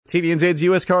TVNZ's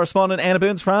US correspondent Anna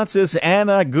Burns-Francis.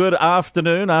 Anna, good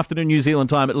afternoon New Zealand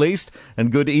time at least,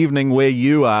 and good evening where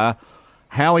you are.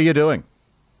 How are you doing?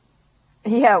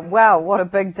 Yeah, wow, what a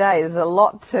big day. There's a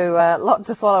lot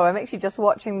to swallow. I'm actually just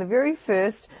watching the very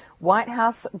first White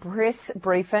House press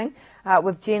briefing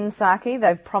with Jen Psaki.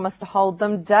 They've promised to hold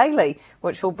them daily,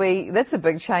 which will be, that's a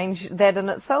big change, that in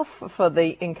itself, for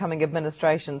the incoming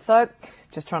administration. So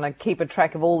just trying to keep a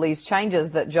track of all these changes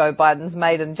that Joe Biden's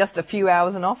made in just a few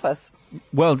hours in office.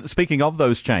 Well, speaking of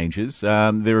those changes,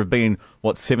 there have been,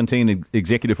 17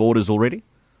 executive orders already?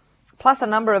 Plus a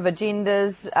number of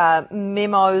agendas,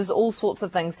 memos, all sorts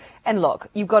of things. And look,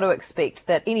 you've got to expect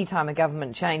that any time a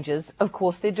government changes, of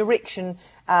course, their direction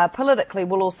politically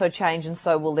will also change, and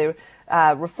so will their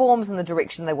reforms and the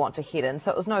direction they want to head in.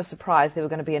 So it was no surprise there were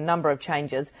going to be a number of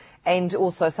changes, and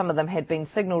also some of them had been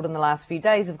signalled in the last few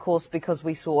days, of course, because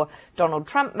we saw Donald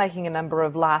Trump making a number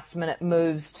of last-minute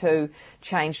moves to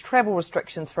change travel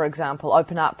restrictions, for example,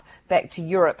 open up back to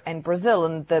Europe and Brazil,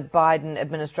 and the Biden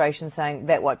administration saying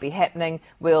that won't be happening.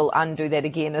 We'll undo that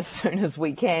again as soon as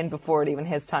we can before it even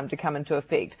has time to come into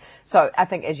effect. So I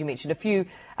think, as you mentioned, a few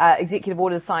executive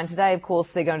orders signed today. Of course,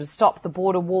 they're going to stop the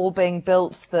border wall being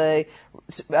built. The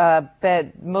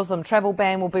Muslim travel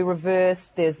ban will be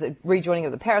reversed. There's the rejoining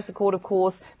of the Paris Accord, of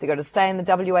course. They're going to stay in the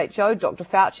WHO. Dr.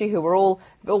 Fauci, who we're all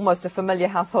almost a familiar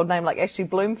household name like Ashley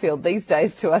Bloomfield these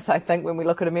days to us, I think, when we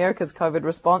look at America's COVID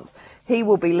response. He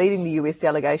will be leading the US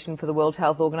delegation for the World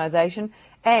Health Organization.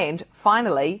 And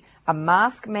finally, a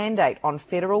mask mandate on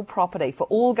federal property for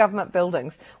all government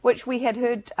buildings, which we had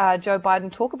heard Joe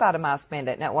Biden talk about a mask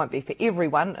mandate. Now, it won't be for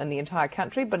everyone in the entire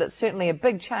country, but it's certainly a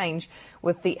big change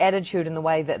with the attitude and the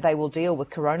way that they will deal with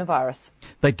coronavirus.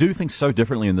 They do things so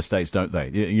differently in the States, don't they?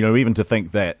 You know, even to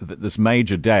think that this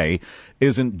major day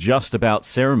isn't just about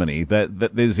ceremony,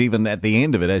 that there's even at the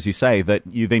end of it, as you say, that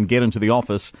you then get into the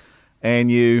office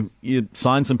and you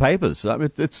sign some papers. I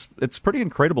mean, it's pretty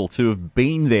incredible to have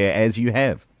been there as you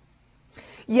have.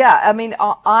 Yeah, I mean,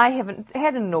 I haven't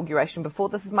had an inauguration before.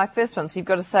 This is my first one, so you've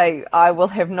got to say I will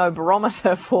have no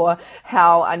barometer for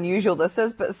how unusual this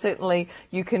is, but certainly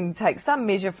you can take some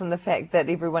measure from the fact that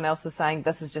everyone else is saying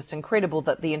this is just incredible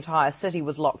that the entire city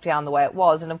was locked down the way it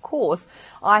was. And of course,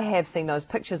 I have seen those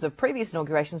pictures of previous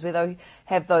inaugurations where they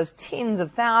have those tens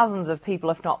of thousands of people,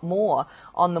 if not more,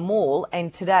 on the mall,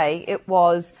 and today it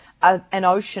was an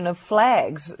ocean of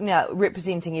flags,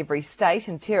 representing every state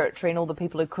and territory and all the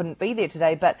people who couldn't be there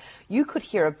today. But you could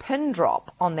hear a pin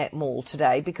drop on that mall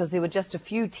today because there were just a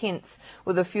few tents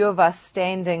with a few of us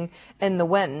standing in the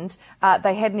wind.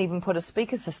 They hadn't even put a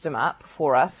speaker system up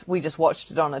for us. We just watched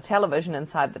it on a television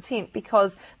inside the tent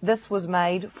because this was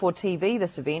made for TV,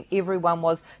 this event. Everyone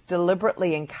was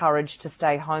deliberately encouraged to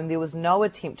stay home. There was no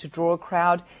attempt to draw a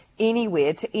crowd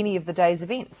anywhere to any of the day's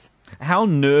events. How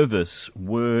nervous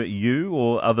were you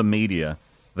or other media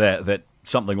that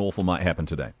something awful might happen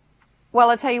today? Well,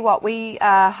 I tell you what, we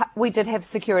did have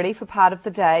security for part of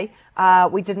the day.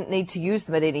 We didn't need to use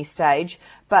them at any stage,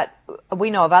 but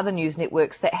we know of other news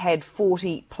networks that had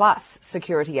 40-plus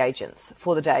security agents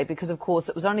for the day because, of course,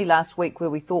 it was only last week where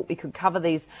we thought we could cover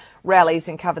these rallies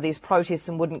and cover these protests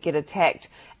and wouldn't get attacked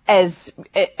as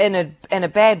in a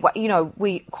bad way. You know,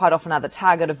 we quite often are the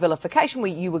target of vilification,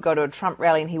 where you would go to a Trump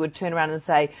rally and he would turn around and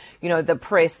say, you know, the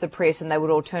press, and they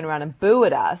would all turn around and boo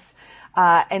at us.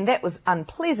 And that was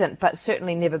unpleasant, but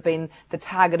certainly never been the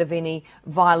target of any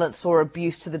violence or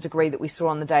abuse to the degree that we saw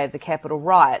on the day of the Capitol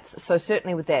riots. So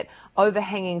certainly with that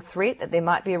overhanging threat that there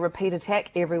might be a repeat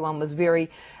attack, everyone was very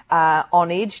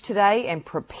on edge today and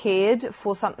prepared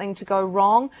for something to go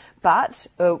wrong. But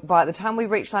by the time we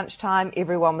reached lunchtime,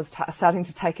 everyone was starting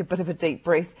to take a bit of a deep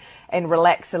breath and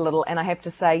relax a little. And I have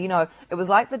to say, you know, it was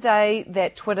like the day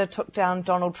that Twitter took down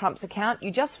Donald Trump's account. You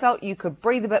just felt you could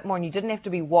breathe a bit more and you didn't have to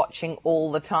be watching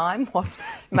all the time,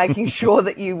 making sure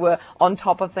that you were on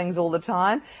top of things all the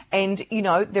time. And, you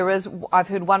know, I've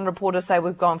heard one reporter say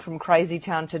we've gone from crazy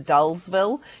town to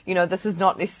Dullsville. You know, this is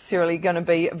not necessarily going to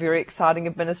be a very exciting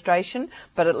administration,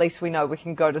 but at least we know we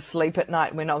can go to sleep at night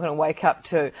and we're not going to wake up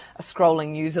to a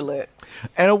scrolling news alert.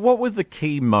 And what were the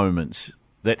key moments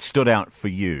that stood out for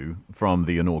you from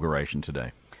the inauguration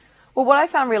today? Well, what I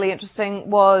found really interesting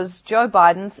was Joe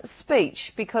Biden's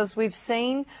speech, because we've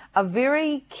seen a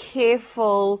very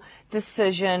careful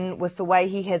decision with the way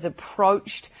he has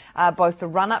approached both the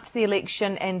run-up to the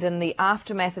election and in the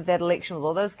aftermath of that election, with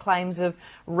all those claims of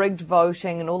rigged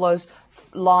voting and all those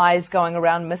lies going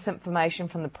around, misinformation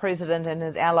from the president and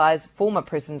his allies, former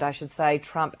president, I should say,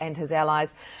 Trump and his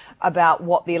allies, about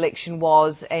what the election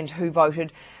was and who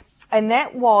voted. And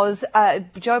that was,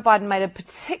 Joe Biden made a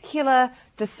particular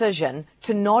decision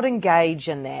to not engage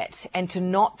in that and to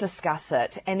not discuss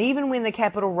it. And even when the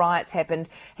Capitol riots happened,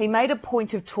 he made a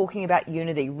point of talking about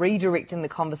unity, redirecting the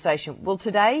conversation. Well,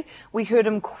 today we heard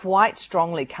him quite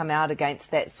strongly come out against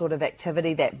that sort of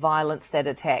activity, that violence, that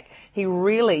attack. He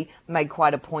really made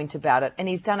quite a point about it. And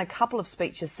he's done a couple of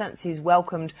speeches since. He's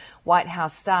welcomed White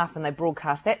House staff, and they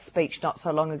broadcast that speech not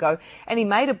so long ago. And he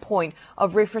made a point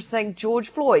of referencing George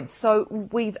Floyd. So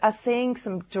we are seeing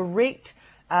some direct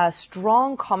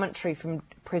strong commentary from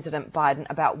President Biden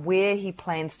about where he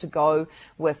plans to go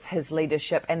with his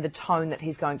leadership and the tone that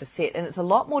he's going to set. And it's a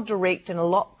lot more direct and a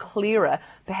lot clearer,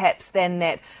 perhaps, than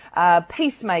that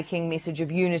peacemaking message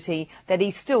of unity that he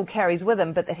still carries with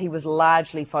him, but that he was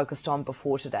largely focused on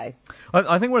before today.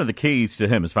 I think one of the keys to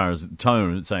him, as far as the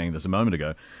tone, saying this a moment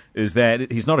ago, is that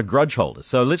he's not a grudge holder.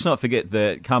 So let's not forget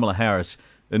that Kamala Harris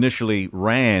initially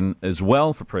ran as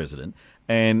well for president,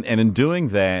 and in doing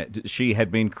that, she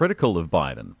had been critical of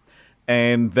Biden,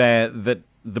 and that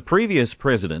the previous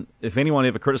president, if anyone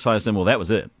ever criticized him, well, that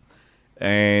was it.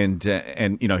 And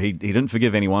you know, he didn't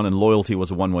forgive anyone, and loyalty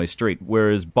was a one-way street,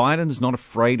 whereas Biden is not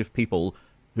afraid of people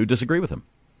who disagree with him.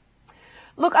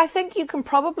 Look, I think you can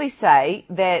probably say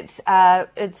that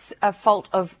it's a fault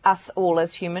of us all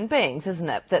as human beings, isn't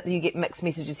it, that you get mixed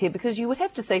messages here, because you would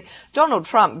have to see Donald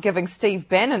Trump giving Steve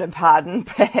Bannon a pardon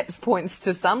perhaps points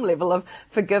to some level of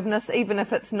forgiveness, even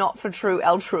if it's not for true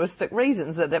altruistic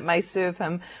reasons, that it may serve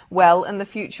him well in the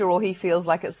future, or he feels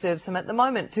like it serves him at the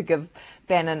moment to give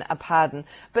Bannon a pardon.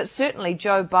 But certainly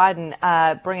Joe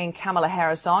Biden bringing Kamala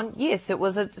Harris on, yes, it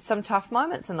was some tough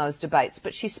moments in those debates,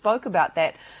 but she spoke about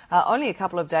that only a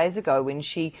couple of days ago when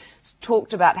she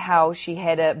talked about how she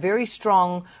had a very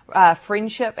strong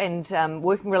friendship and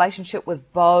working relationship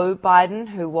with Beau Biden,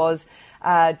 who was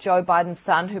Joe Biden's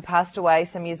son, who passed away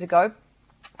some years ago.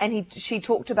 And she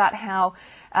talked about how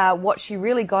what she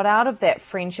really got out of that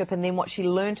friendship, and then what she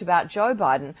learnt about Joe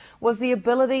Biden, was the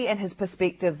ability and his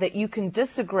perspective that you can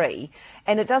disagree,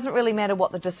 and it doesn't really matter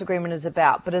what the disagreement is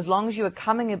about, but as long as you are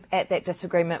coming at that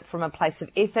disagreement from a place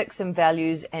of ethics and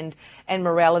values and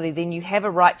morality, then you have a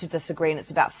right to disagree, and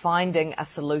it's about finding a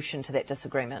solution to that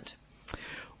disagreement.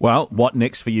 Well, what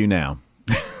next for you now?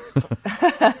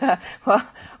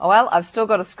 Well, I've still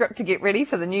got a script to get ready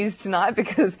for the news tonight,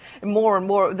 because more and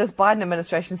more this Biden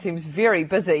administration seems very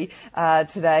busy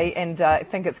today, and I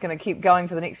think it's going to keep going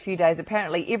for the next few days.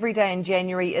 Apparently, every day in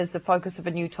January is the focus of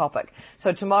a new topic.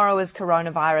 So tomorrow is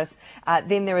coronavirus,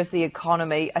 then there is the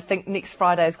economy. I think next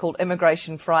Friday is called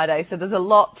Immigration Friday. So there's a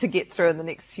lot to get through in the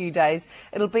next few days.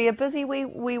 It'll be a busy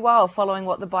wee while following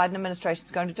what the Biden administration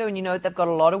is going to do. And you know, they've got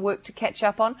a lot of work to catch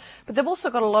up on, but they've also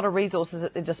got a lot of resources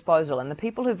at their disposal. And the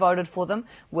people who voted for them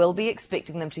will be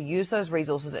expecting them to use those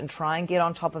resources and try and get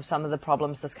on top of some of the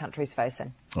problems this country's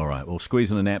facing. All right, we'll squeeze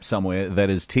in a nap somewhere. That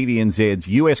is TVNZ's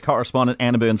US correspondent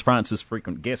Anna Burns-Francis,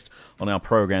 frequent guest on our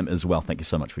program as well. Thank you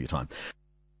so much for your time.